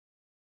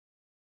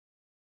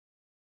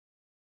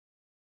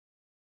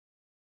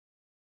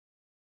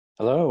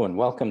Hello and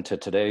welcome to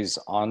today's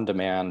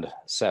on-demand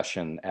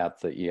session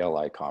at the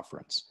ELI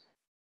conference.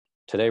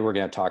 Today we're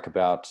going to talk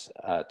about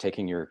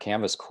taking your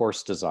Canvas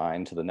course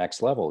design to the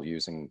next level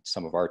using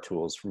some of our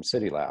tools from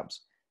Cidi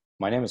Labs.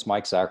 My name is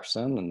Mike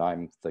Zackerson and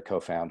I'm the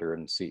co-founder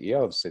and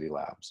CEO of Cidi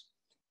Labs.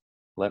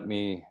 Let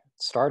me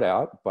start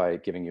out by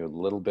giving you a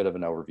little bit of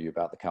an overview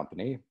about the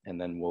company, and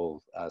then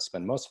we'll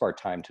spend most of our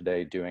time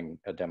today doing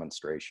a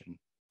demonstration.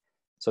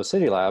 So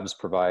Cidi Labs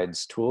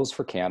provides tools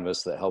for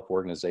Canvas that help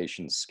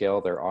organizations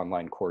scale their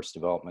online course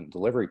development and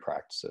delivery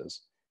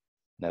practices.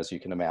 And as you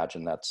can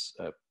imagine, that's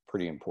a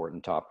pretty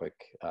important topic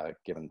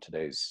given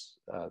today's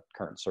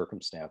current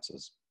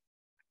circumstances.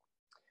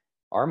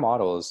 Our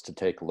model is to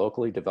take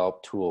locally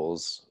developed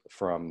tools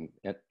from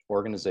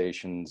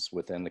organizations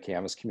within the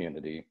Canvas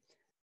community.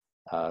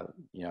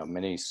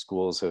 Many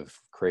schools have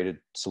created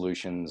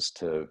solutions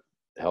to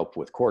help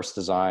with course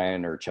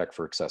design or check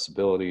for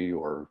accessibility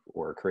or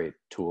create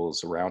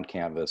tools around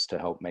Canvas to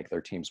help make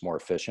their teams more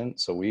efficient.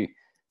 So we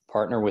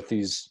partner with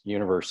these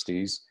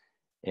universities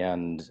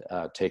and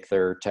take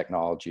their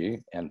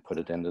technology and put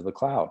it into the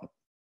cloud.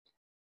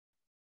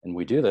 And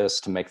we do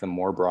this to make them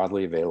more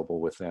broadly available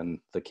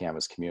within the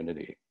Canvas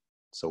community.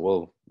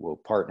 So we'll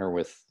partner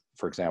with,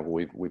 for example,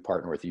 we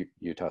partner with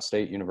Utah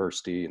State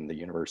University and the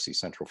University of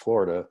Central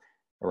Florida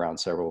around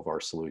several of our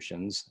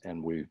solutions,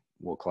 and we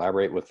will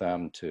collaborate with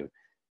them to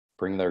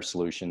bring their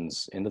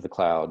solutions into the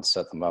cloud,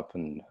 set them up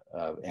in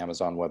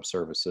Amazon Web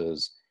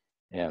Services,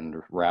 and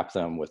wrap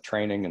them with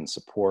training and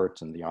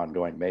support and the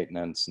ongoing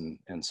maintenance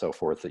and so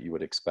forth that you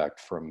would expect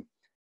from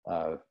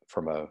a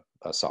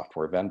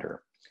software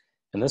vendor.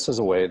 And this is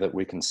a way that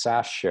we can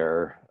SaaS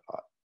share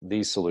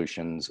these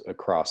solutions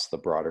across the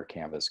broader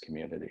Canvas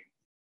community.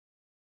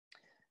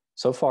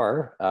 So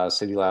far,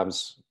 Cidi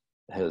Labs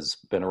has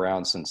been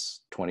around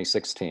since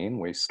 2016.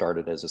 We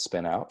started as a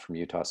spin out from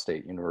Utah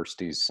State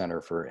University's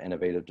Center for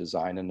Innovative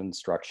Design and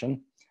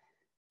Instruction.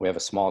 We have a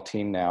small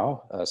team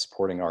now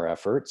supporting our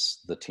efforts.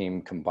 The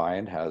team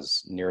combined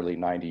has nearly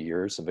 90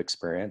 years of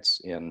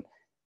experience in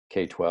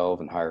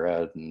K-12 and higher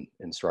ed and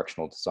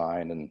instructional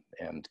design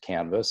and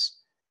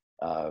Canvas.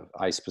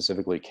 I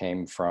specifically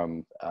came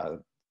from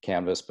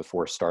Canvas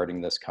before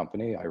starting this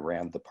company. I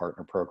ran the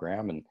partner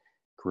program and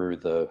grew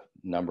the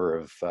number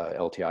of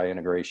LTI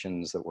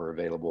integrations that were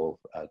available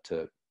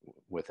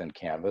within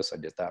Canvas. I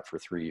did that for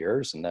 3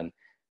 years and then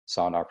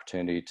saw an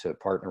opportunity to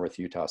partner with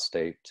Utah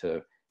State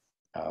to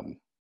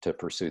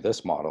pursue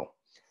this model.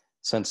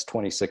 Since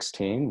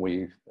 2016,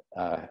 we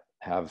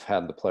have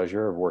had the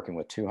pleasure of working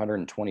with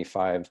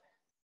 225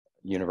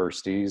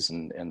 universities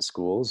and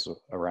schools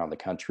around the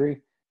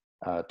country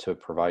to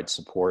provide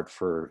support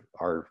for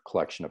our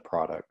collection of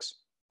products.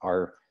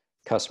 Our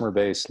customer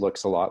base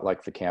looks a lot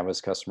like the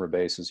Canvas customer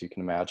base, as you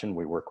can imagine.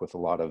 We work with a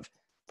lot of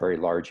very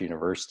large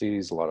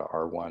universities, a lot of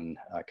R1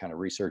 kind of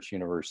research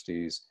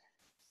universities,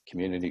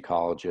 community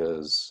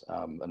colleges,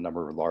 a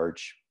number of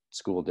large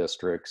school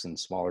districts and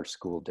smaller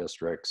school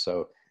districts.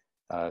 So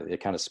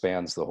it kind of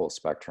spans the whole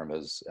spectrum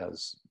as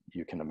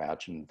you can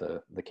imagine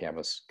the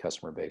Canvas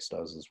customer base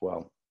does as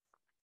well.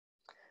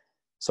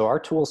 So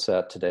our tool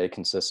set today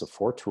consists of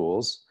 4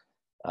 tools.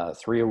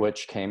 3 of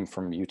which came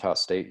from Utah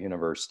State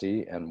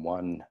University, and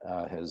 1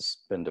 has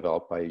been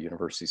developed by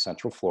University of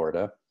Central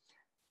Florida.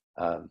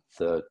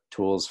 The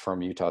tools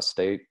from Utah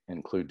State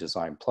include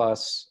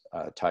DesignPLUS,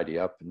 Tidy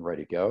Up, and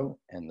Ready Go,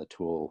 and the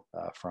tool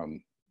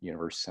from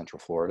University of Central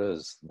Florida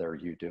is their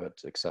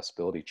UDoIt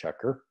accessibility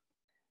checker.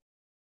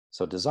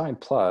 So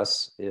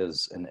DesignPLUS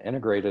is an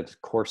integrated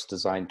course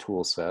design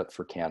tool set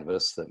for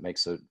Canvas that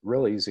makes it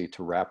real easy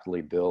to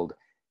rapidly build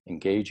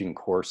engaging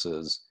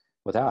courses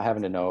without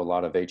having to know a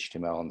lot of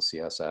HTML and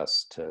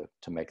CSS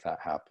to make that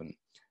happen.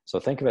 So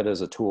think of it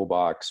as a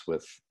toolbox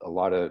with a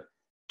lot of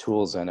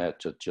tools in it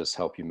to just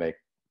help you make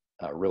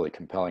really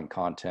compelling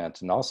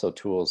content, and also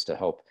tools to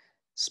help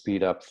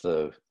speed up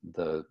the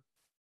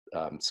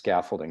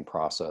scaffolding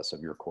process of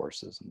your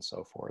courses and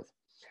so forth.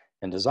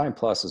 And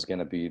DesignPLUS is going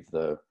to be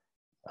the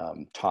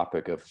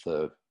topic of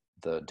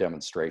the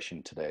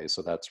demonstration today.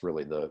 So that's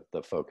really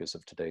the focus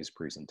of today's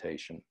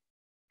presentation.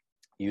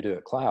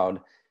 UDoIt Cloud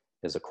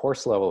is a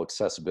course level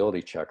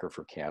accessibility checker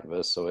for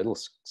Canvas. So it'll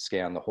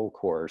scan the whole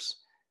course,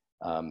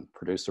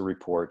 produce a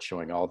report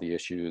showing all the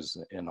issues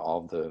in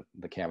all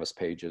the Canvas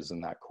pages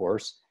in that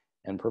course,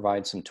 and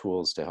provide some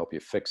tools to help you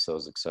fix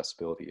those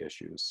accessibility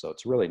issues. So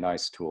it's a really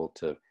nice tool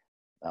to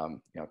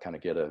kind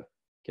of get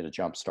a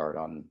jump start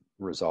on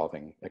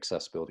resolving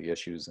accessibility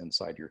issues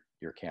inside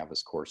your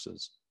Canvas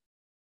courses.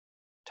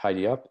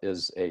 Tidy Up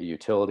is a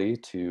utility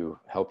to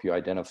help you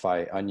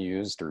identify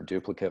unused or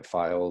duplicate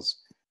files,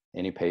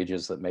 any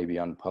pages that may be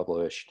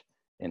unpublished,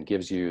 and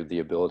gives you the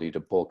ability to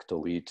bulk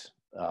delete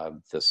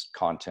this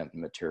content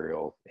and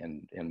material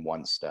in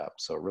one step.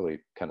 So it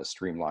really kind of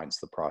streamlines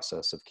the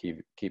process of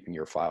keeping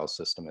your file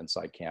system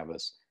inside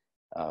Canvas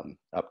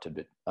up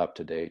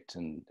to date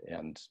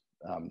and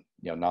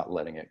not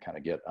letting it kind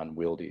of get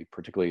unwieldy,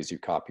 particularly as you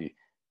copy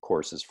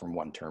courses from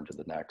one term to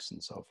the next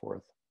and so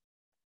forth.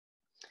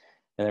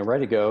 And then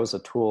Ready Go is a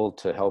tool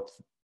to help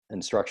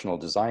instructional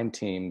design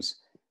teams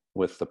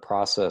with the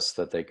process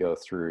that they go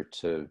through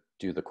to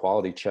do the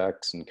quality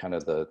checks and kind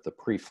of the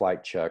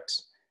pre-flight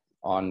checks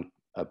on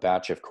a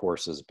batch of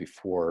courses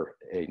before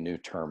a new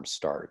term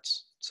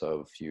starts.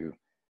 So if you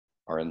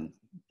are in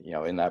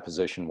that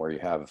position where you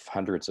have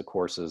hundreds of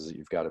courses that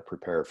you've got to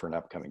prepare for an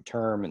upcoming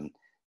term, and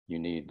you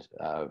need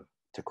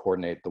to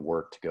coordinate the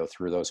work to go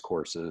through those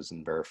courses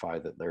and verify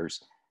that there's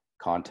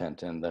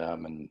content in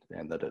them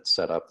and that it's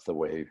set up the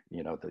way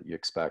that you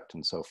expect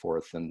and so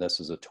forth. And this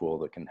is a tool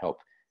that can help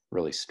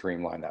really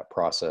streamline that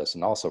process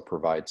and also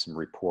provide some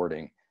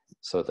reporting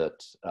so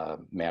that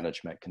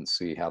management can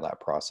see how that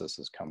process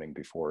is coming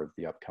before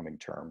the upcoming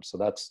term. So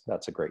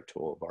that's a great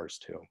tool of ours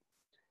too.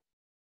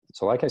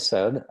 So like I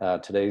said,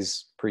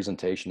 today's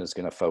presentation is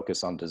going to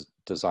focus on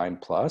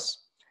DesignPLUS.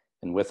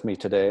 And with me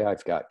today,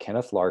 I've got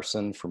Kenneth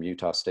Larson from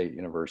Utah State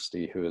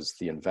University, who is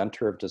the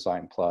inventor of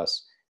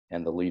DesignPLUS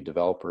and the lead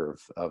developer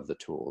of the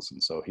tools.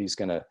 And so he's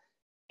going to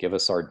give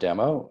us our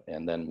demo,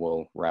 and then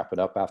we'll wrap it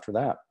up after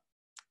that.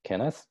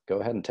 Kenneth, go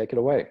ahead and take it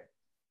away.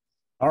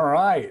 All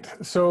right.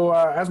 So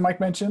as Mike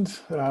mentioned,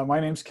 my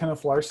name's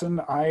Kenneth Larson.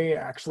 I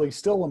actually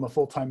still am a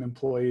full-time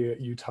employee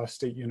at Utah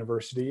State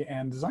University,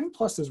 and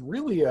DesignPLUS is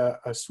really a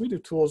suite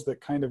of tools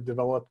that kind of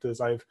developed as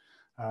I've,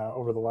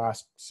 over the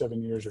last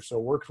 7 years or so,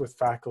 worked with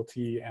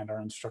faculty and our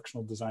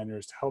instructional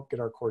designers to help get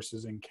our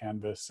courses in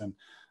Canvas. And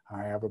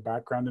I have a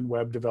background in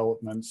web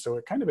development, so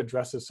it kind of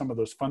addresses some of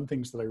those fun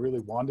things that I really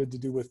wanted to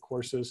do with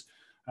courses,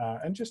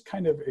 and just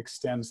kind of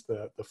extends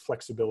the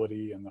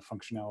flexibility and the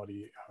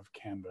functionality of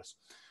Canvas.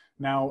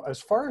 Now, as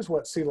far as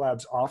what Cidi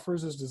Labs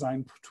offers as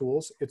design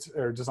tools,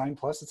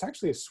 DesignPLUS, it's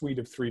actually a suite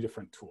of 3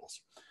 different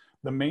tools.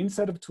 The main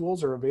set of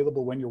tools are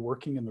available when you're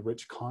working in the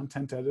rich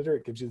content editor.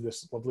 It gives you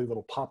this lovely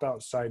little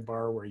pop-out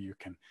sidebar where you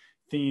can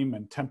theme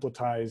and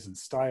templatize and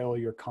style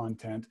your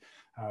content.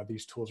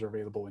 These tools are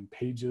available in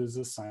Pages,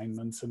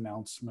 assignments,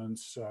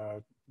 announcements,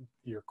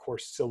 your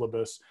course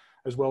syllabus,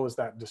 as well as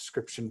that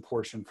description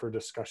portion for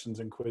discussions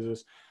and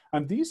quizzes.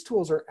 And these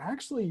tools are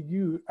actually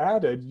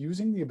added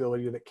using the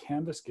ability that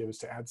Canvas gives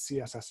to add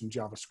CSS and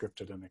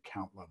JavaScript at an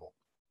account level.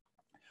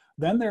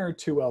 Then there are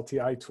 2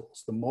 LTI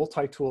tools. The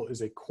multi-tool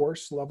is a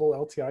course level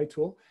LTI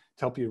tool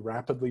to help you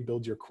rapidly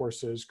build your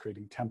courses,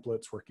 creating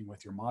templates, working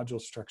with your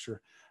module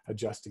structure,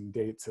 adjusting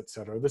dates,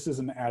 etc. This is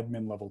an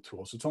admin level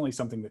tool, so it's only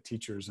something that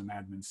teachers and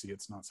admins see.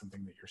 It's not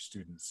something that your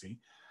students see.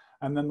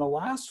 And then the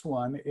last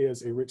one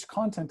is a rich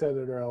content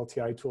editor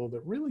LTI tool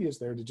that really is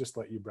there to just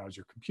let you browse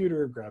your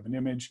computer, grab an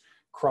image,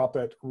 crop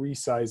it,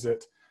 resize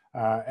it,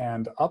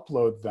 and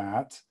upload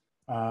that,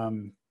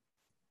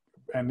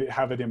 and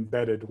have it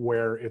embedded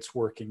where it's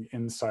working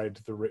inside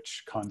the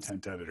rich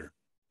content editor.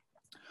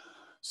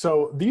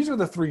 So these are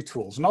the 3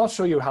 tools, and I'll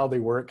show you how they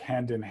work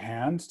hand in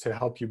hand to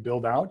help you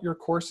build out your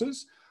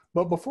courses.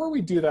 But before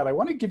we do that, I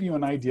want to give you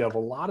an idea of a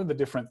lot of the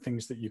different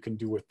things that you can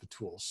do with the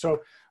tools.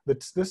 So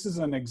this is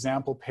an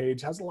example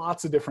page, has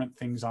lots of different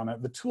things on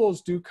it. The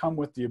tools do come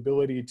with the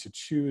ability to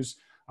choose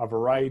a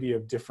variety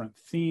of different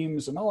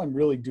themes, and all I'm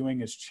really doing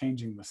is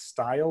changing the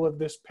style of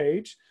this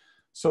page.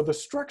 So the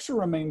structure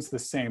remains the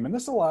same, and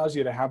this allows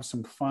you to have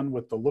some fun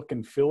with the look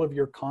and feel of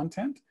your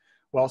content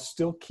while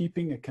still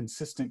keeping a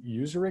consistent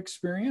user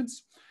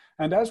experience.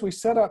 And as we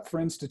set up for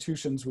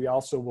institutions, we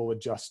also will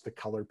adjust the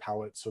color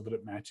palette so that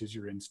it matches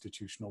your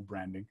institutional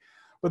branding.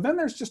 But then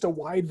there's just a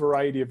wide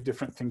variety of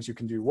different things you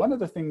can do. One of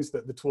the things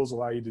that the tools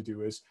allow you to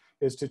do is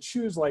to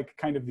choose like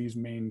kind of these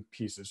main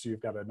pieces. So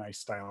you've got a nice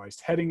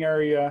stylized heading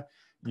area.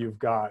 You've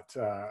got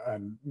a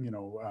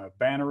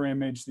banner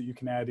image that you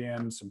can add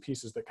in, some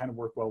pieces that kind of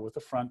work well with the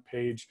front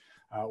page,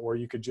 or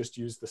you could just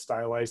use the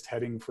stylized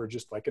heading for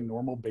just like a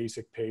normal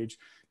basic page.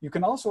 You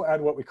can also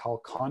add what we call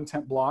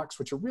content blocks,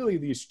 which are really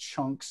these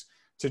chunks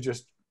to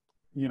just,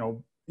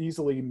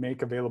 easily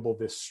make available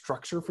this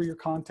structure for your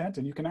content.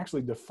 And you can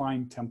actually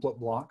define template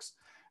blocks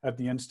at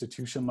the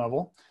institution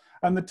level.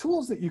 And the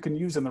tools that you can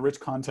use in the rich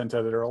content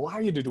editor allow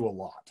you to do a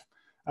lot.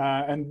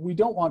 And we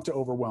don't want to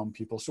overwhelm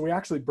people, so we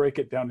actually break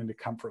it down into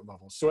comfort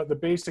levels. So at the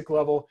basic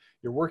level,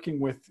 you're working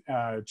with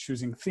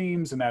choosing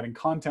themes and adding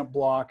content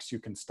blocks. You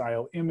can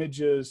style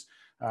images,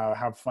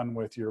 have fun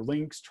with your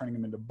links, turning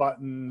them into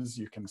buttons.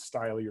 You can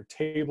style your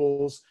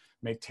tables,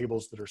 make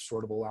tables that are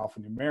sortable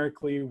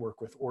alphanumerically, work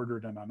with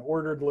ordered and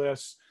unordered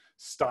lists,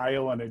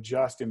 style and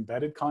adjust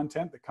embedded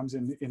content that comes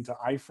into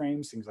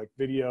iframes, things like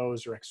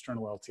videos or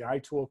external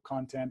LTI tool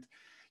content.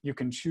 You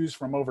can choose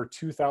from over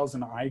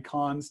 2,000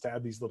 icons to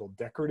add these little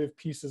decorative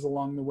pieces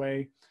along the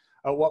way.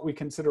 What we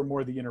consider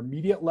more the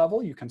intermediate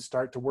level, you can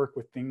start to work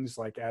with things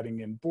like adding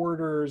in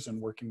borders and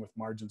working with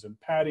margins and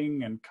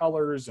padding and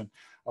colors and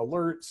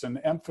alerts and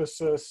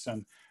emphasis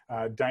and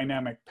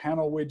dynamic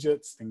panel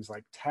widgets, things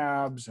like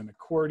tabs and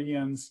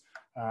accordions,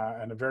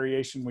 and a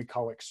variation we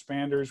call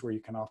expanders where you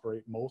can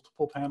operate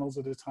multiple panels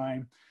at a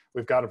time.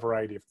 We've got a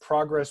variety of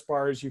progress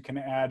bars you can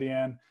add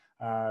in.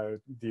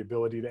 The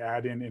ability to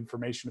add in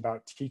information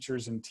about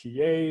teachers and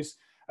TAs.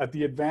 At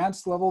the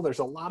advanced level, there's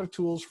a lot of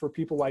tools for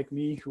people like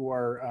me who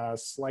are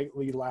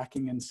slightly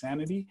lacking in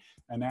sanity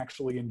and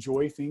actually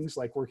enjoy things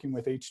like working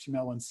with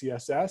HTML and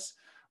CSS.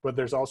 but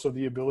there's also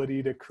the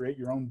ability to create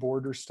your own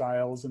border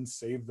styles and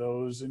save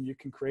those, and you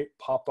can create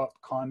pop-up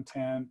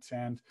content,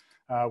 and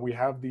we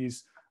have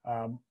these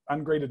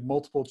ungraded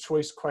multiple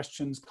choice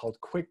questions called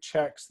quick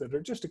checks that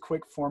are just a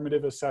quick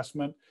formative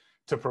assessment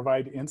to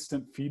provide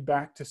instant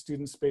feedback to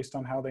students based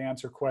on how they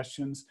answer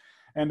questions.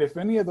 And if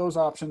any of those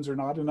options are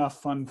not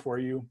enough fun for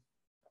you,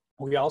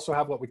 we also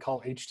have what we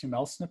call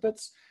HTML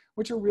snippets,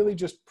 which are really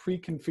just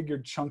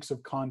pre-configured chunks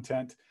of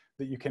content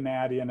that you can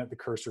add in at the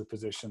cursor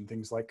position.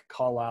 Things like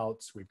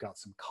callouts, we've got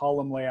some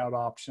column layout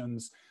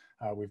options,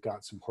 we've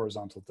got some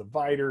horizontal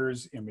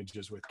dividers,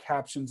 images with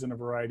captions in a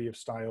variety of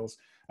styles.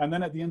 And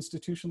then at the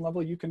institution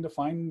level, you can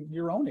define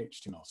your own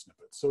HTML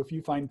snippets. So if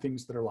you find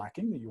things that are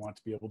lacking that you want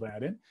to be able to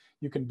add in,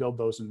 you can build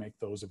those and make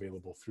those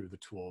available through the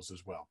tools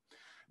as well.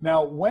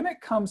 Now, when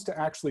it comes to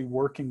actually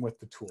working with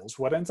the tools,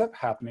 what ends up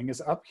happening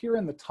is up here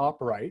in the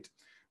top right,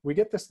 we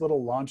get this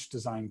little Launch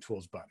Design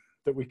Tools button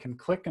that we can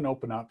click and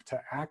open up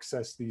to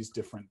access these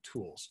different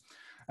tools.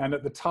 And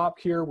at the top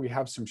here, we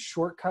have some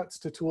shortcuts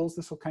to tools.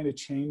 This will kind of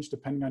change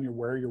depending on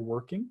where you're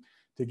working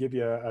to give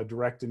you a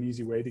direct and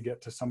easy way to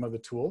get to some of the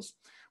tools.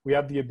 We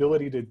have the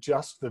ability to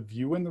adjust the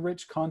view in the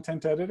rich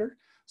content editor.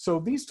 So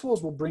these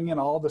tools will bring in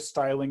all the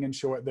styling and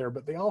show it there,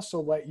 but they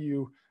also let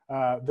you,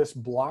 this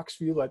blocks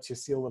view lets you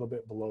see a little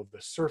bit below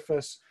the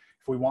surface.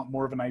 If we want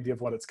more of an idea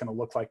of what it's going to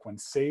look like when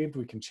saved,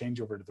 we can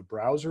change over to the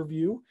browser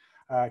view.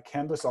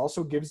 Canvas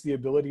also gives the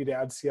ability to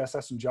add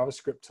CSS and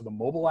JavaScript to the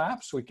mobile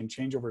app, so we can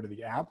change over to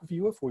the app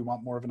view if we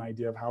want more of an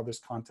idea of how this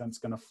content's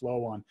going to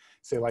flow on,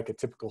 say, like a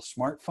typical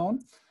smartphone.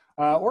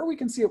 Or we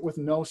can see it with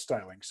no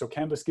styling. So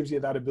Canvas gives you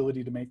that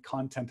ability to make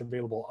content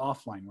available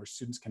offline where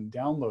students can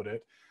download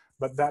it,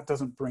 but that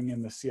doesn't bring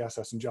in the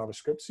CSS and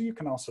JavaScript, so you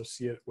can also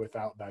see it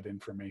without that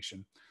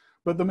information.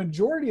 But the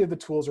majority of the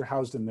tools are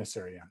housed in this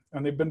area,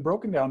 and they've been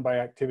broken down by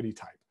activity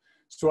type.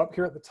 So up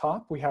here at the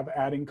top, we have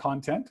adding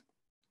content,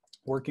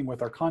 working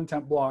with our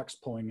content blocks,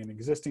 pulling in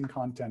existing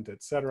content,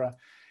 etc.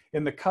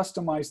 In the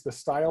customize the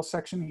style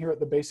section here at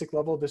the basic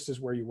level, this is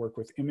where you work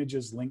with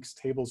images, links,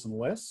 tables, and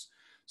lists.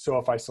 So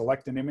if I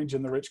select an image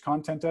in the rich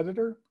content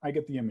editor, I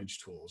get the image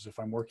tools. If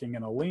I'm working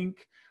in a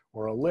link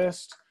or a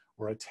list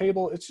or a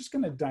table, it's just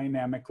going to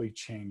dynamically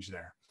change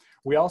there.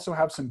 We also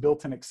have some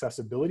built-in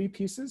accessibility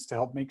pieces to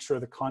help make sure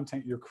the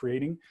content you're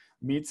creating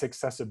meets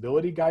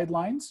accessibility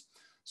guidelines.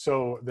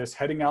 So this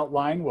heading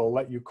outline will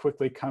let you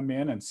quickly come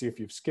in and see if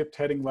you've skipped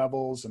heading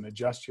levels and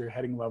adjust your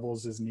heading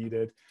levels as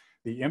needed.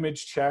 The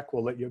image check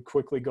will let you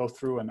quickly go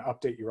through and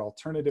update your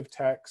alternative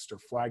text or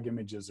flag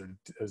images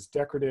as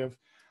decorative.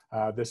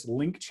 This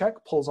link check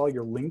pulls all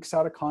your links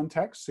out of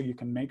context so you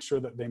can make sure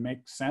that they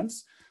make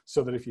sense,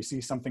 so that if you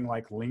see something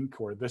like link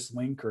or this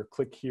link or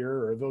click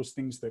here or those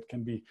things that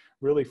can be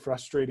really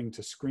frustrating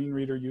to screen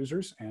reader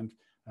users and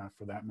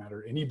for that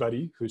matter,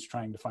 anybody who's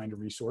trying to find a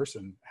resource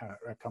and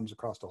comes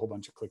across a whole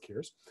bunch of click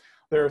here's.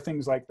 There are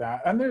things like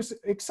that. And there's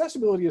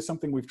accessibility is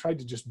something we've tried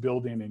to just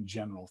build in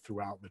general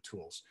throughout the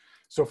tools.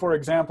 So for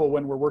example,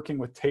 when we're working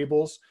with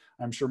tables,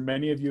 I'm sure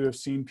many of you have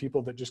seen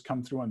people that just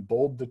come through and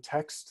bold the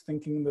text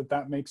thinking that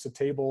that makes a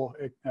table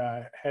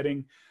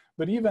heading.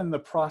 But even the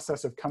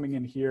process of coming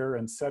in here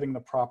and setting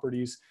the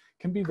properties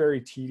can be very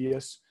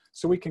tedious.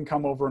 So we can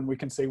come over and we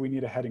can say we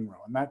need a heading row,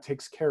 and that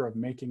takes care of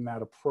making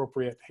that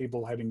appropriate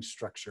table heading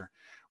structure.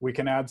 We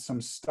can add some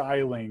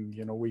styling,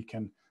 we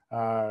can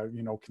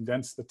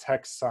condense the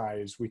text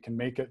size. We can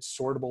make it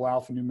sortable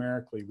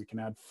alphanumerically. We can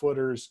add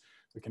footers.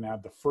 We can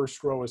add the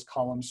first row as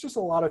columns. Just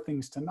a lot of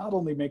things to not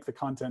only make the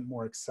content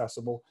more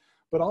accessible,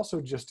 but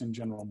also just in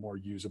general more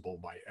usable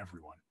by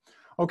everyone.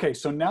 Okay,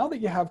 so now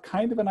that you have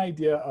kind of an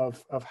idea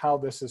of how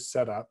this is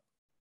set up,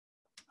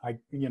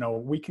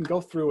 we can go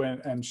through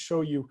and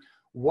show you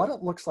what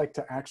it looks like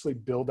to actually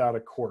build out a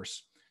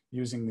course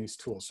using these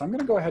tools. So I'm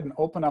going to go ahead and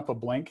open up a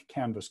blank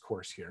Canvas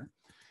course here.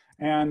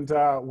 And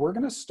we're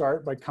going to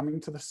start by coming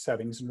to the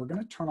settings, and we're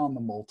going to turn on the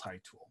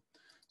multi-tool.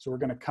 So we're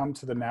going to come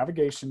to the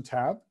navigation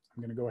tab.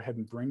 I'm going to go ahead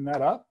and bring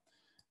that up,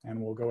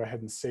 and we'll go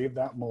ahead and save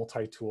that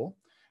multi-tool.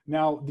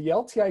 Now, the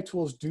LTI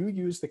tools do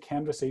use the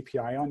Canvas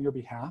API on your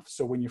behalf.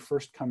 So when you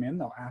first come in,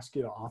 they'll ask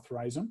you to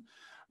authorize them.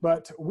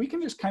 But we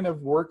can just kind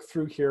of work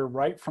through here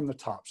right from the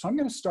top. So I'm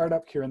going to start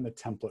up here in the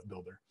template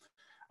builder.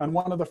 And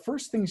one of the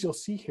first things you'll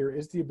see here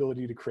is the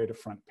ability to create a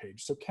front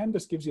page. So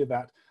Canvas gives you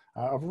that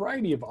a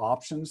variety of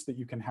options that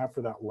you can have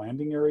for that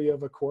landing area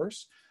of a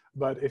course.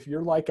 But if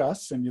you're like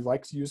us and you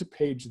like to use a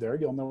page there,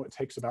 you'll know it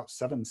takes about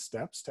 7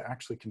 steps to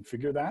actually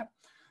configure that.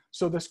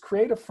 So this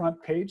create a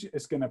front page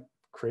is going to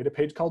create a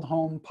page called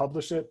home,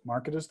 publish it,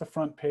 mark it as the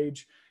front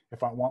page.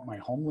 If I want my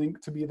home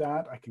link to be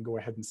that, I can go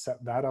ahead and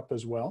set that up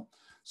as well.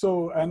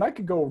 So, and I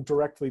could go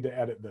directly to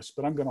edit this,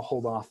 but I'm going to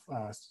hold off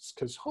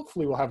because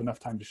hopefully we'll have enough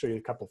time to show you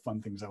a couple fun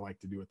things I like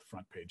to do with the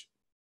front page.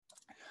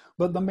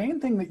 But the main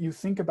thing that you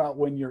think about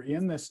when you're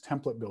in this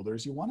template builder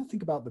is you want to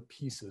think about the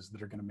pieces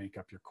that are going to make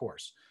up your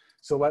course.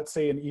 So let's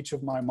say in each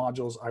of my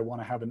modules, I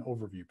want to have an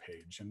overview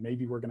page, and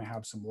maybe we're going to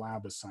have some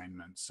lab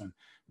assignments, and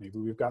maybe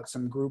we've got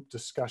some group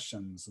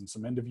discussions and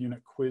some end of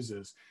unit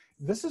quizzes.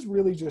 This is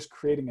really just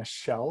creating a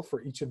shell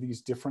for each of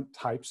these different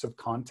types of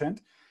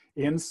content.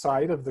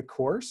 inside of the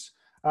course.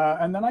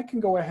 And then I can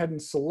go ahead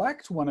and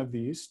select one of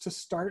these to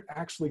start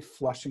actually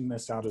flushing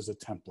this out as a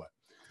template.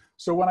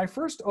 So when I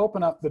first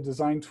open up the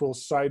Design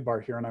Tools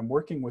sidebar here and I'm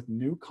working with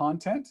new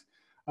content,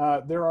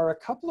 there are a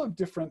couple of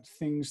different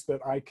things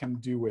that I can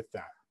do with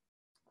that.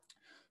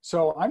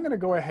 So I'm going to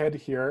go ahead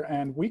here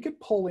and we could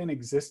pull in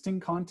existing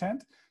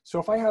content. So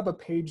if I have a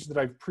page that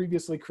I've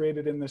previously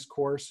created in this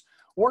course,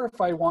 or if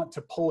I want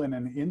to pull in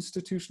an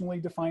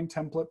institutionally defined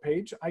template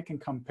page, I can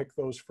come pick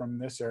those from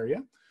this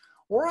area.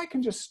 Or I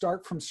can just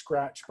start from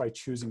scratch by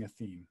choosing a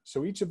theme.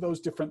 So each of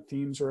those different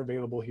themes are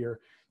available here.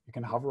 You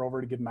can hover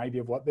over to get an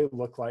idea of what they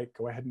look like.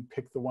 Go ahead and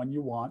pick the one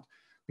you want.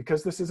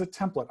 Because this is a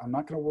template, I'm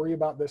not going to worry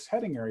about this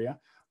heading area,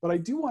 but I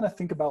do want to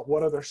think about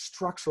what other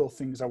structural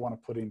things I want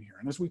to put in here.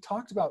 And as we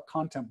talked about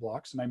content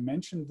blocks, and I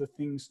mentioned the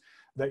things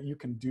that you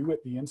can do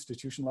at the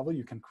institution level,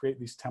 you can create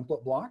these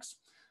template blocks.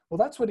 Well,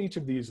 that's what each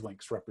of these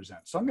links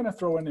represent. So I'm going to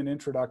throw in an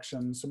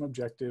introduction, some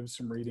objectives,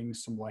 some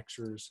readings, some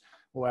lectures.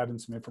 We'll add in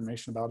some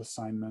information about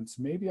assignments.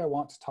 Maybe I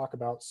want to talk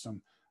about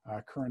some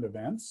current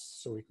events,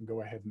 so we can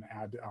go ahead and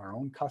add our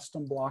own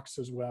custom blocks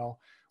as well.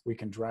 We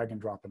can drag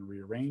and drop and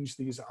rearrange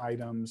these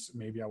items.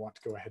 Maybe I want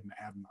to go ahead and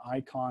add an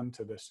icon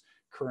to this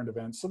current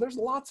event. So there's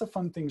lots of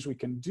fun things we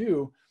can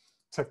do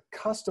to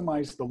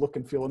customize the look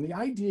and feel. And the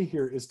idea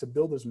here is to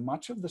build as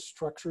much of the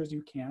structure as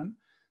you can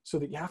so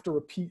that you have to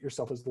repeat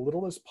yourself as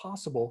little as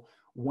possible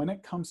when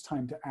it comes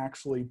time to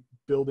actually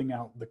building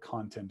out the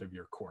content of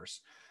your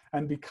course.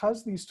 And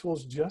because these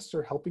tools just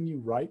are helping you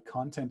write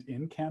content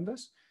in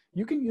Canvas,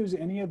 you can use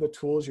any of the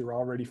tools you're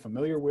already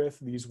familiar with.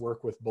 These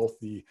work with both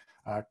the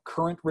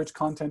current rich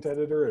content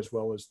editor as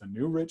well as the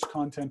new rich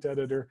content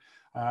editor.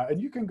 And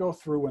you can go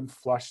through and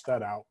flush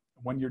that out.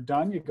 When you're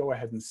done, you go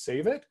ahead and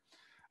save it.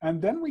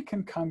 And then we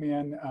can come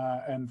in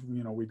and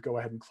we'd go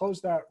ahead and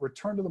close that,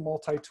 return to the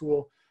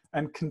multi-tool,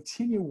 and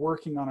continue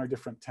working on our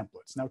different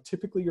templates. Now,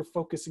 typically you're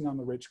focusing on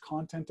the rich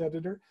content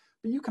editor,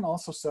 but you can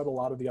also set a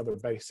lot of the other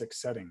basic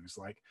settings.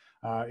 Like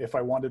if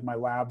I wanted my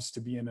labs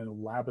to be in a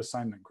lab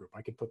assignment group,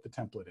 I could put the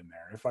template in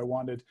there. If I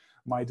wanted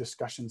my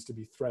discussions to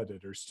be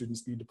threaded or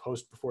students need to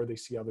post before they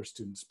see other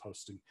students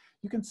posting,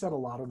 you can set a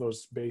lot of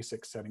those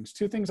basic settings.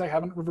 Two things I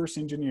haven't reverse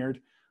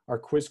engineered are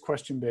quiz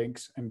question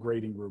banks and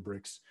grading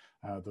rubrics.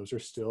 Those are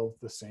still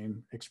the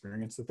same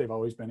experience that they've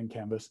always been in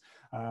Canvas.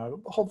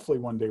 Hopefully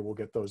one day we'll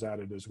get those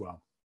added as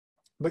well.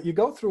 But you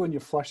go through and you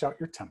flush out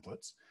your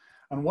templates.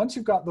 And once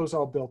you've got those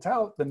all built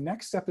out, the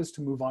next step is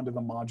to move on to the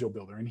module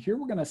builder. And here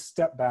we're going to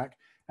step back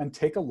and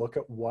take a look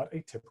at what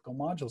a typical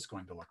module is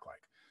going to look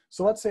like.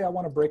 So let's say I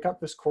want to break up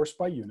this course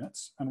by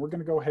units, and we're going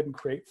to go ahead and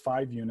create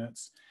 5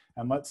 units.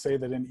 And let's say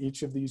that in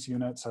each of these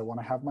units, I want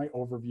to have my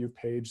overview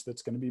page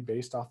that's going to be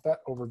based off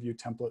that overview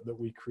template that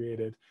we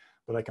created.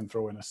 But I can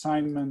throw in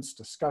assignments,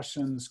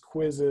 discussions,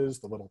 quizzes,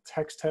 the little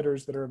text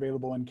headers that are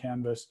available in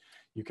Canvas.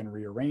 You can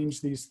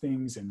rearrange these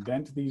things,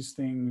 indent these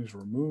things,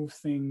 remove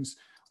things.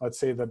 Let's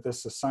say that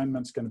this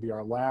assignment's going to be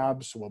our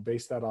lab, so we'll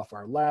base that off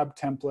our lab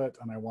template,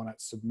 and I want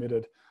it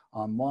submitted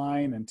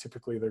online, and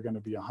typically they're going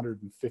to be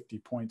 150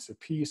 points a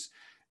piece.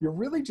 You're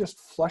really just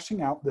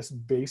fleshing out this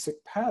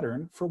basic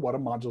pattern for what a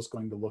module is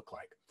going to look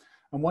like.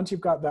 And once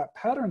you've got that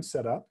pattern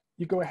set up,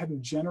 you go ahead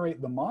and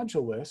generate the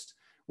module list,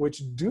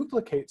 which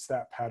duplicates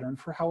that pattern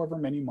for however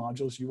many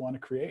modules you want to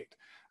create.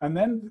 And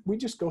then we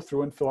just go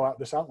through and fill out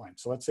this outline.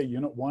 So let's say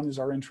unit 1 is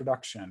our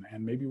introduction,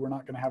 and maybe we're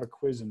not going to have a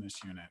quiz in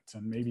this unit.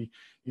 And maybe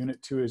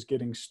unit 2 is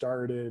getting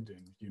started,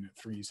 and unit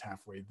 3 is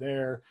halfway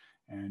there,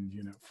 and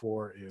unit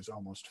 4 is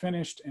almost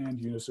finished, and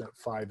unit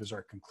 5 is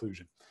our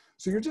conclusion.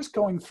 So you're just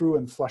going through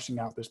and fleshing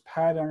out this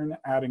pattern,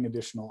 adding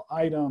additional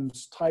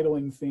items,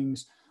 titling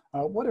things,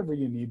 whatever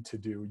you need to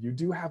do. You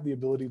do have the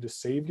ability to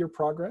save your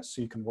progress,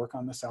 so you can work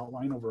on this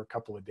outline over a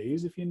couple of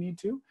days if you need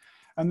to.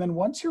 And then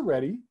once you're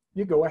ready,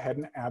 you go ahead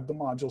and add the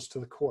modules to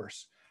the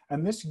course.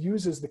 And this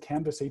uses the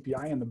Canvas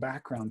API in the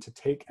background to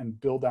take and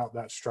build out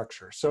that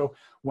structure. So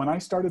when I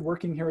started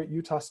working here at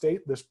Utah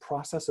State, this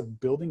process of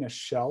building a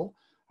shell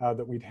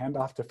that we'd hand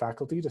off to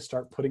faculty to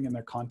start putting in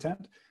their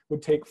content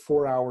would take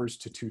 4 hours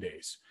to 2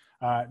 days.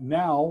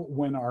 Now,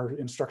 when our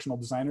instructional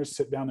designers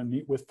sit down and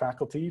meet with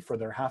faculty for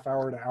their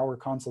half-hour to hour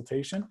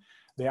consultation,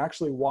 they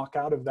actually walk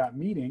out of that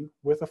meeting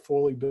with a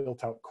fully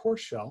built-out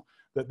course shell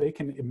that they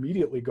can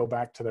immediately go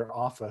back to their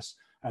office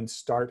and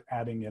start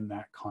adding in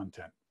that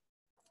content.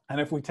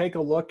 And if we take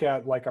a look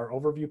at like our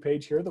overview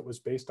page here that was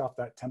based off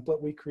that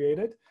template we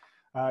created,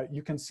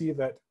 you can see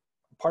that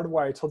part of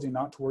why I told you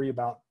not to worry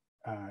about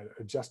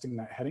adjusting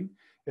that heading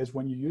is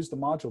when you use the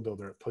module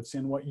builder, it puts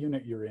in what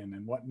unit you're in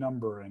and what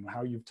number and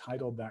how you've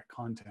titled that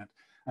content.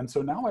 And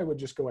so now I would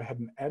just go ahead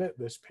and edit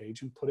this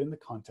page and put in the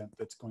content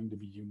that's going to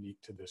be unique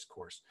to this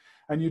course.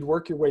 And you'd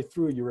work your way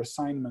through your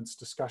assignments,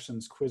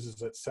 discussions,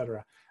 quizzes,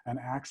 etc., and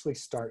actually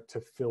start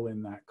to fill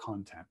in that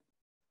content.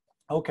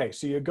 Okay,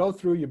 so you go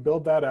through, you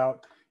build that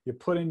out, you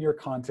put in your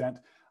content.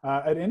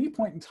 At any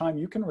point in time,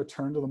 you can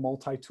return to the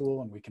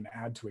multi-tool and we can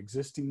add to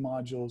existing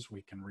modules,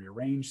 we can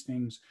rearrange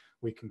things,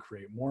 we can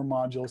create more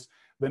modules.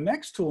 The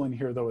next tool in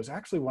here, though, is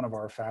actually one of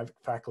our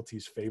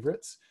faculty's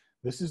favorites.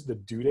 This is the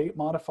due date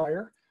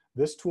modifier.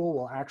 This tool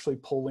will actually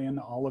pull in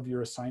all of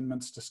your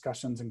assignments,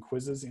 discussions, and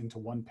quizzes into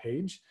one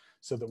page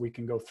so that we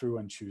can go through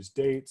and choose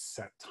dates,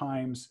 set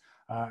times,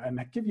 and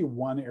that give you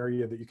one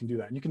area that you can do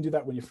that. And you can do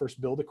that when you first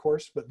build a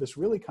course, but this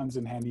really comes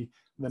in handy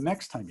the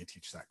next time you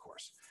teach that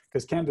course,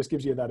 because Canvas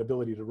gives you that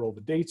ability to roll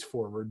the dates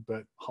forward,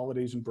 but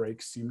holidays and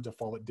breaks seem to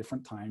fall at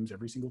different times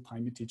every single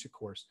time you teach a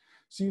course.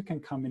 So you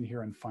can come in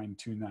here and fine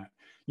tune that.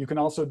 You can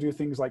also do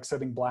things like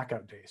setting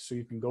blackout days. So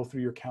you can go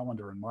through your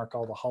calendar and mark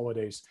all the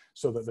holidays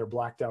so that they're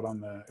blacked out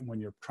when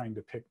you're trying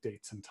to pick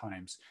dates and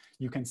times.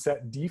 You can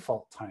set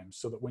default times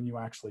so that when you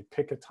actually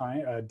pick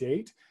a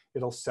date,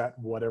 it'll set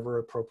whatever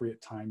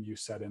appropriate time you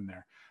set in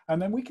there.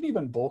 And then we can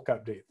even bulk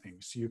update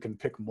things. So you can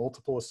pick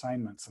multiple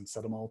assignments and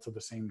set them all to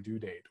the same due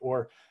date.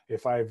 Or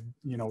if I've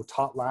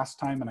taught last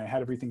time and I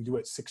had everything due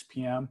at 6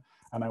 p.m.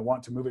 and I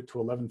want to move it to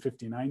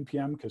 11:59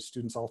 p.m. because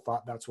students all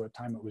thought that's what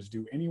time it was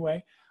due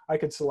anyway, I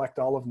could select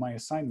all of my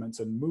assignments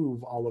and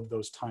move all of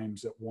those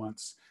times at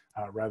once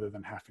rather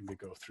than having to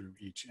go through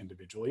each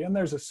individually. And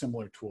there's a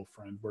similar tool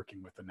for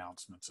working with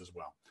announcements as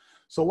well.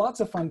 So lots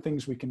of fun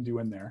things we can do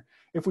in there.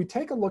 If we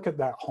take a look at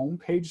that home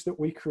page that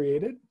we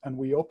created and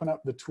we open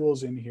up the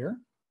tools in here,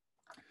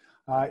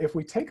 if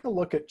we take a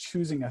look at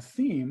choosing a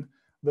theme,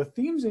 the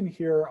themes in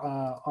here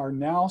are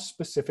now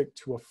specific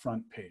to a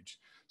front page.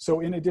 So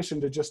in addition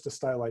to just a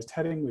stylized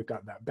heading, we've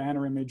got that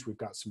banner image, we've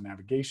got some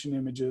navigation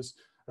images,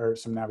 or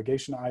some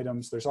navigation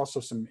items. There's also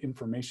some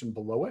information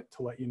below it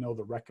to let you know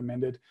the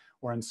recommended,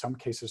 or in some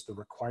cases, the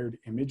required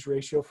image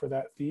ratio for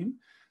that theme.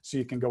 So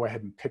you can go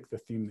ahead and pick the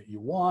theme that you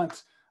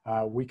want.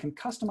 We can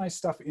customize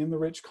stuff in the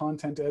rich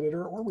content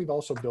editor, or we've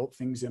also built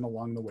things in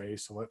along the way.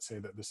 So let's say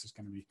that this is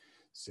going to be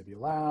Cidi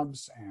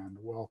Labs and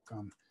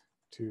welcome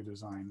to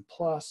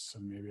DesignPLUS,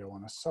 and maybe I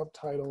want a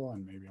subtitle,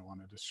 and maybe I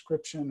want a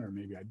description, or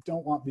maybe I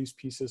don't want these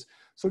pieces.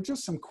 So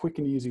just some quick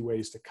and easy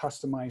ways to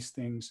customize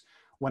things.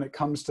 When it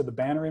comes to the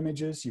banner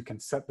images, you can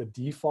set the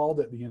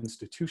default at the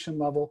institution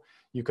level.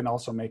 You can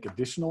also make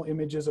additional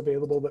images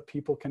available that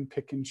people can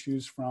pick and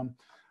choose from.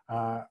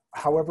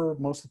 However,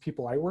 most of the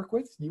people I work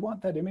with, you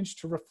want that image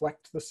to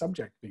reflect the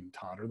subject being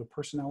taught or the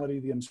personality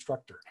of the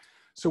instructor.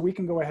 So we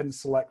can go ahead and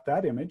select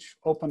that image,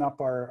 open up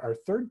our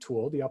third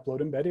tool, the Upload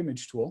Embed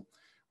Image tool,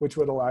 which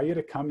would allow you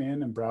to come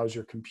in and browse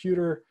your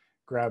computer,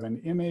 grab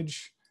an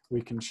image.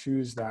 We can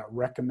choose that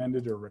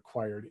recommended or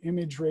required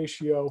image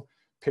ratio,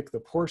 pick the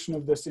portion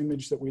of this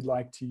image that we'd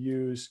like to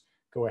use,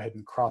 go ahead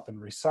and crop and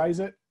resize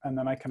it, and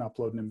then I can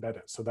upload and embed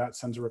it. So that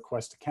sends a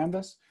request to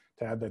Canvas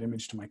to add that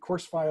image to my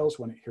course files.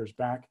 When it hears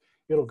back,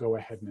 it'll go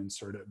ahead and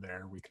insert it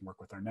there. We can work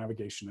with our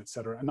navigation, et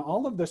cetera. And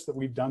all of this that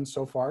we've done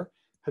so far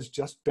has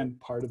just been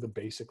part of the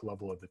basic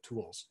level of the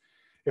tools.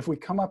 If we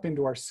come up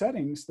into our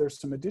settings, there's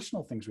some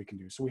additional things we can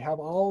do. So we have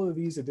all of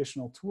these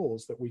additional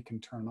tools that we can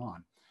turn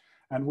on.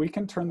 And we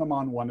can turn them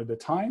on one at a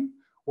time,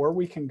 or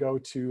we can go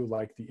to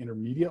like the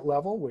intermediate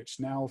level, which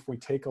now if we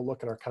take a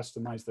look at our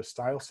customize the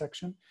style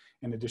section,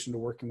 in addition to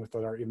working with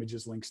our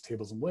images, links,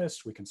 tables, and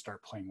lists, we can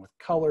start playing with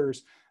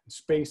colors and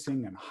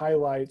spacing and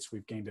highlights.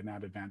 We've gained an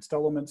add advanced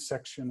elements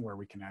section where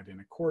we can add in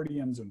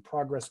accordions and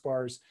progress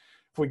bars.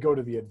 If we go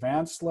to the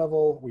advanced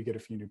level, we get a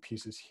few new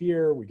pieces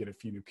here. We get a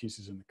few new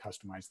pieces in the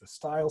customize the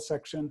style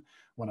section.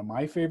 One of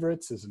my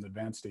favorites is an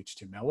advanced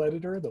HTML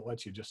editor that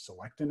lets you just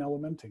select an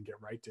element and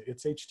get right to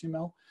its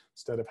HTML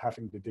instead of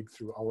having to dig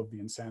through all of the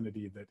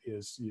insanity that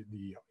is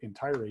the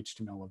entire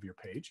HTML of your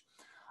page.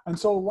 And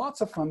so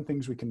lots of fun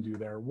things we can do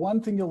there. One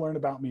thing you'll learn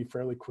about me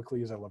fairly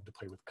quickly is I love to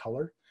play with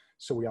color.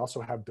 So we also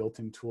have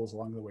built-in tools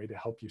along the way to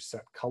help you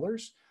set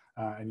colors.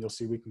 And you'll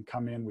see we can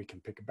come in, we can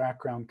pick a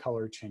background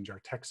color, change our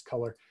text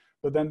color.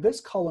 But then this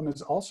column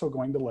is also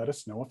going to let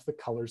us know if the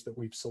colors that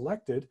we've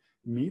selected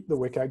meet the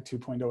WCAG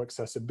 2.0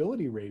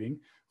 accessibility rating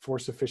for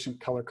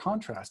sufficient color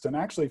contrast. And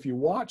actually, if you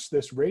watch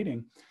this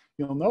rating,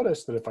 you'll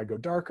notice that if I go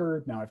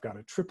darker, now I've got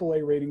a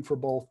AAA rating for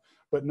both,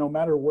 but no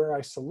matter where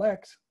I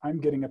select, I'm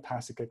getting a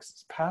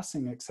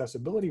passing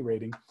accessibility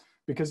rating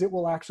because it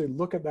will actually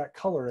look at that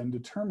color and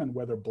determine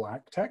whether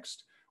black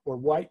text or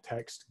white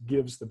text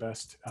gives the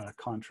best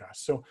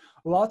contrast. So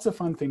lots of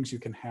fun things you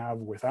can have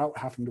without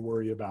having to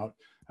worry about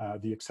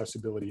the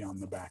accessibility on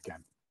the back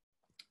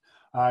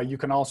end. You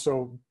can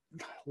also,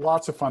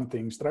 lots of fun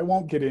things that I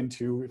won't get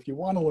into. If you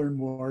want to learn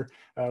more,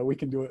 we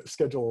can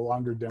schedule a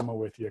longer demo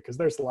with you because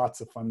there's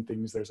lots of fun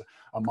things. There's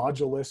a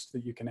module list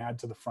that you can add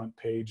to the front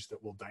page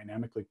that will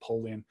dynamically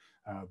pull in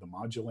the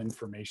module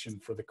information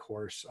for the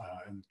course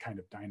and kind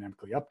of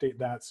dynamically update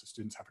that so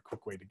students have a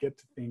quick way to get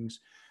to things.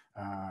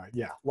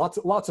 Yeah, lots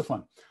of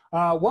fun.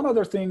 One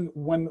other thing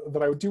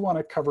that I do want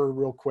to cover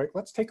real quick,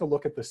 let's take a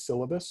look at the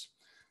syllabus.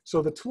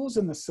 So the tools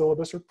in the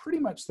syllabus are pretty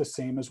much the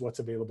same as what's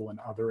available in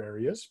other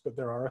areas, but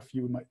there are a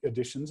few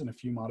additions and a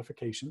few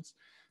modifications.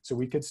 So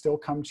we could still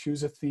come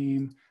choose a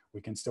theme,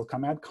 we can still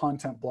come add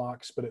content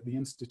blocks, but at the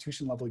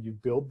institution level, you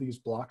build these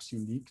blocks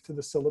unique to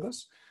the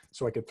syllabus.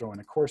 So I could throw in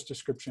a course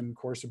description,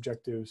 course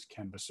objectives,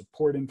 Canvas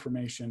support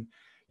information.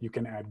 You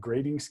can add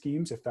grading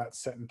schemes if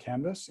that's set in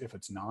Canvas. If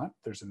it's not,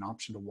 there's an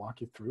option to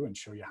walk you through and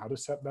show you how to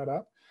set that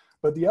up.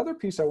 But the other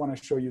piece I want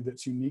to show you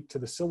that's unique to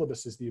the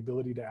syllabus is the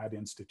ability to add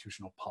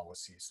institutional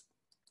policies.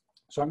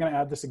 So I'm going to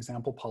add this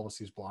example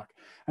policies block.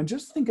 And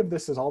just think of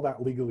this as all that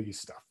legalese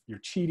stuff. Your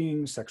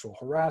cheating, sexual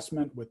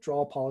harassment,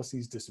 withdrawal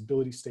policies,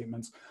 disability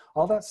statements,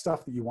 all that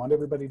stuff that you want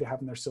everybody to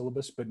have in their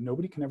syllabus, but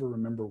nobody can ever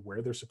remember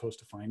where they're supposed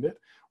to find it,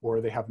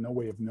 or they have no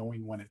way of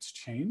knowing when it's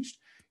changed.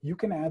 You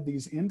can add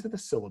these into the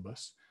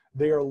syllabus.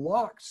 They are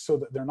locked so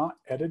that they're not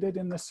edited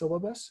in the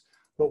syllabus.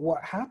 But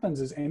what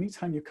happens is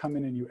anytime you come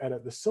in and you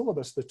edit the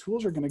syllabus, the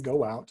tools are going to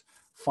go out,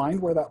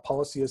 find where that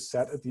policy is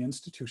set at the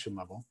institution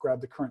level,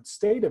 grab the current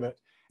state of it,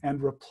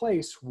 and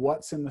replace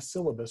what's in the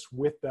syllabus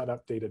with that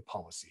updated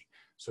policy.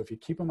 So if you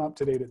keep them up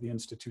to date at the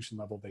institution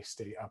level, they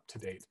stay up to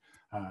date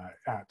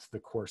at the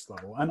course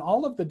level. And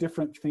all of the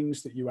different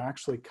things that you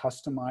actually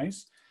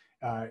customize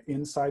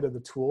inside of the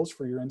tools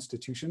for your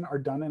institution are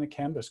done in a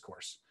Canvas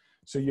course.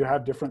 So you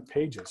have different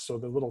pages. So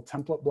the little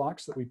template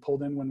blocks that we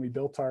pulled in when we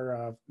built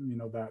our,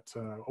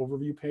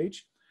 overview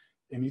page,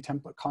 any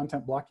template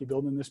content block you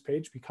build in this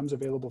page becomes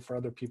available for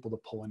other people to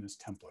pull in as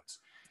templates.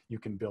 You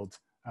can build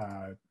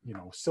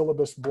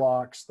syllabus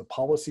blocks, the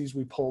policies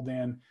we pulled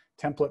in,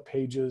 template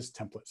pages,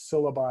 template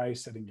syllabi,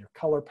 setting your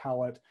color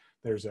palette.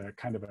 There's a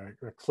kind of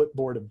a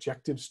clipboard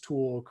objectives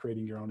tool,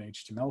 creating your own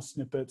HTML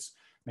snippets,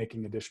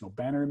 making additional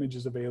banner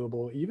images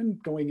available, even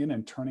going in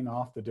and turning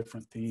off the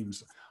different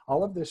themes.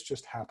 All of this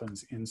just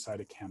happens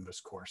inside a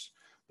Canvas course.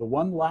 The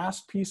one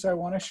last piece I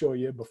want to show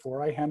you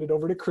before I hand it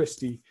over to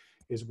Christy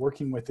is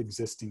working with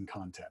existing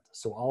content.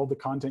 So all the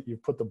content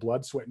you've put the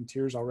blood, sweat, and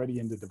tears already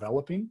into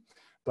developing,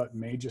 but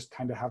may just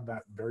kind of have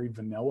that very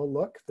vanilla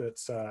look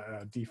that's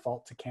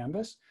default to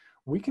Canvas.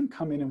 We can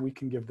come in and we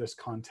can give this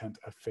content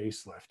a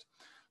facelift.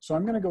 So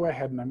I'm going to go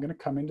ahead and I'm going to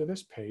come into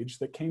this page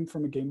that came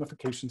from a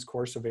gamifications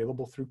course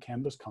available through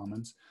Canvas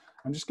Commons.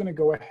 I'm just going to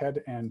go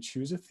ahead and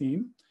choose a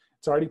theme.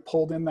 It's already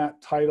pulled in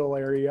that title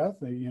area,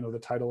 the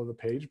title of the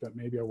page, but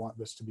maybe I want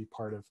this to be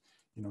part of,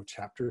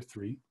 chapter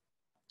 3.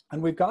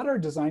 And we've got our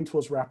design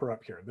tools wrapper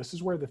up here. This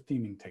is where the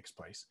theming takes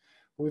place.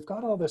 But we've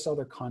got all this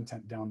other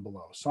content down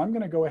below. So I'm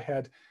going to go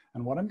ahead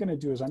and what I'm going to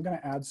do is I'm going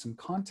to add some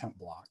content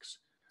blocks.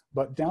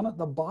 But down at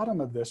the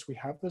bottom of this, we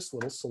have this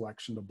little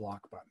selection to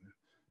block button.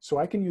 So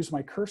I can use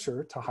my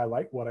cursor to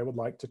highlight what I would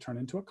like to turn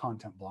into a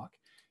content block,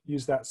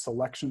 use that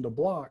selection to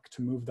block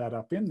to move that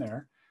up in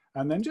there,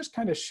 and then just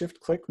kind of shift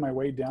click my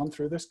way down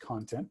through this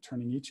content,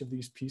 turning each of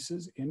these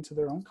pieces into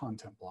their own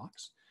content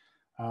blocks.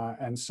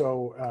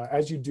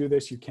 As you do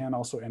this, you can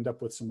also end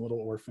up with some little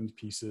orphaned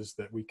pieces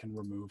that we can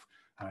remove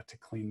to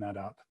clean that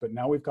up. But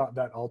now we've got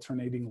that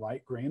alternating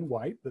light gray and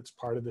white that's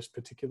part of this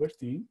particular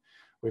theme.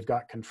 We've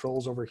got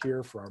controls over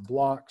here for our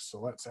blocks.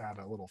 So let's add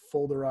a little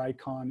folder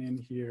icon in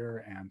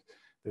here. And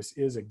this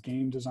is a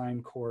game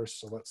design course.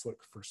 So let's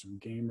look for some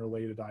game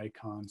related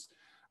icons.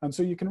 And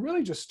so you can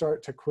really just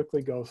start to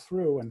quickly go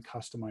through and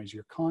customize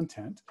your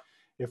content.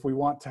 If we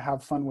want to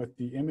have fun with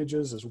the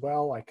images as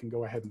well, I can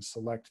go ahead and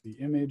select the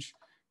image,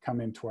 come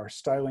into our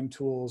styling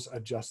tools,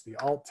 adjust the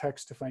alt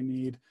text if I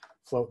need,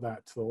 float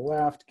that to the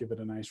left, give it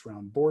a nice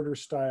round border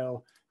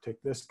style,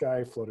 take this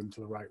guy, float him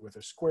to the right with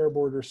a square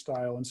border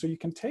style. And so you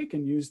can take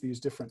and use these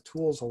different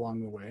tools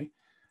along the way,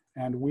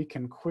 and we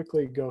can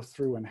quickly go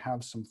through and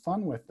have some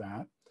fun with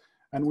that.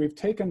 And we've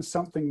taken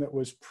something that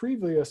was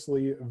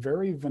previously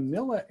very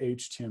vanilla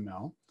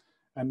HTML,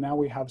 and now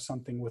we have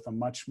something with a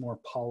much more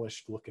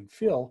polished look and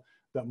feel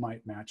that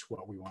might match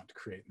what we want to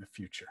create in the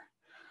future.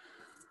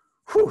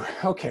 Whew,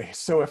 okay,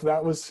 so if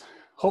that was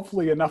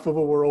hopefully enough of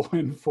a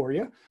whirlwind for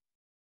you.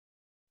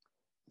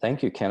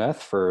 Thank you,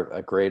 Kenneth, for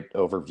a great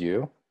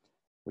overview.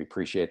 We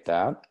appreciate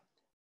that.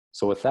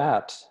 So with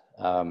that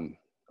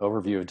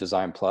overview of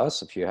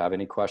DesignPLUS, if you have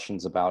any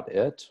questions about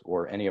it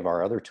or any of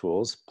our other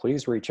tools,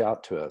 please reach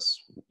out to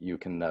us. You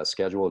can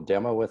schedule a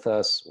demo with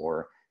us,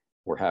 or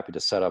we're happy to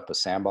set up a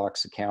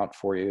sandbox account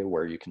for you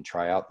where you can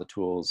try out the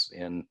tools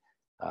in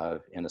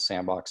a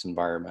sandbox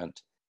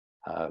environment.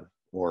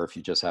 Or if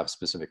you just have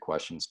specific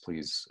questions,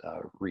 please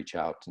reach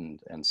out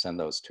and send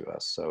those to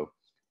us. So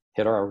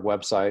hit our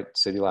website,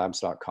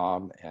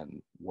 cidilabs.com, and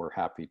we're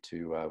happy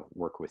to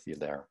work with you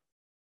there.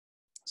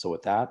 So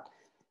with that,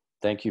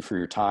 thank you for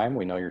your time.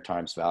 We know your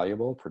time's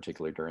valuable,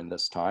 particularly during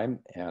this time,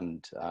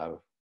 and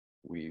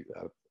we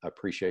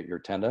appreciate your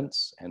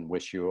attendance and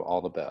wish you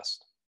all the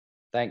best.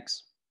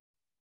 Thanks.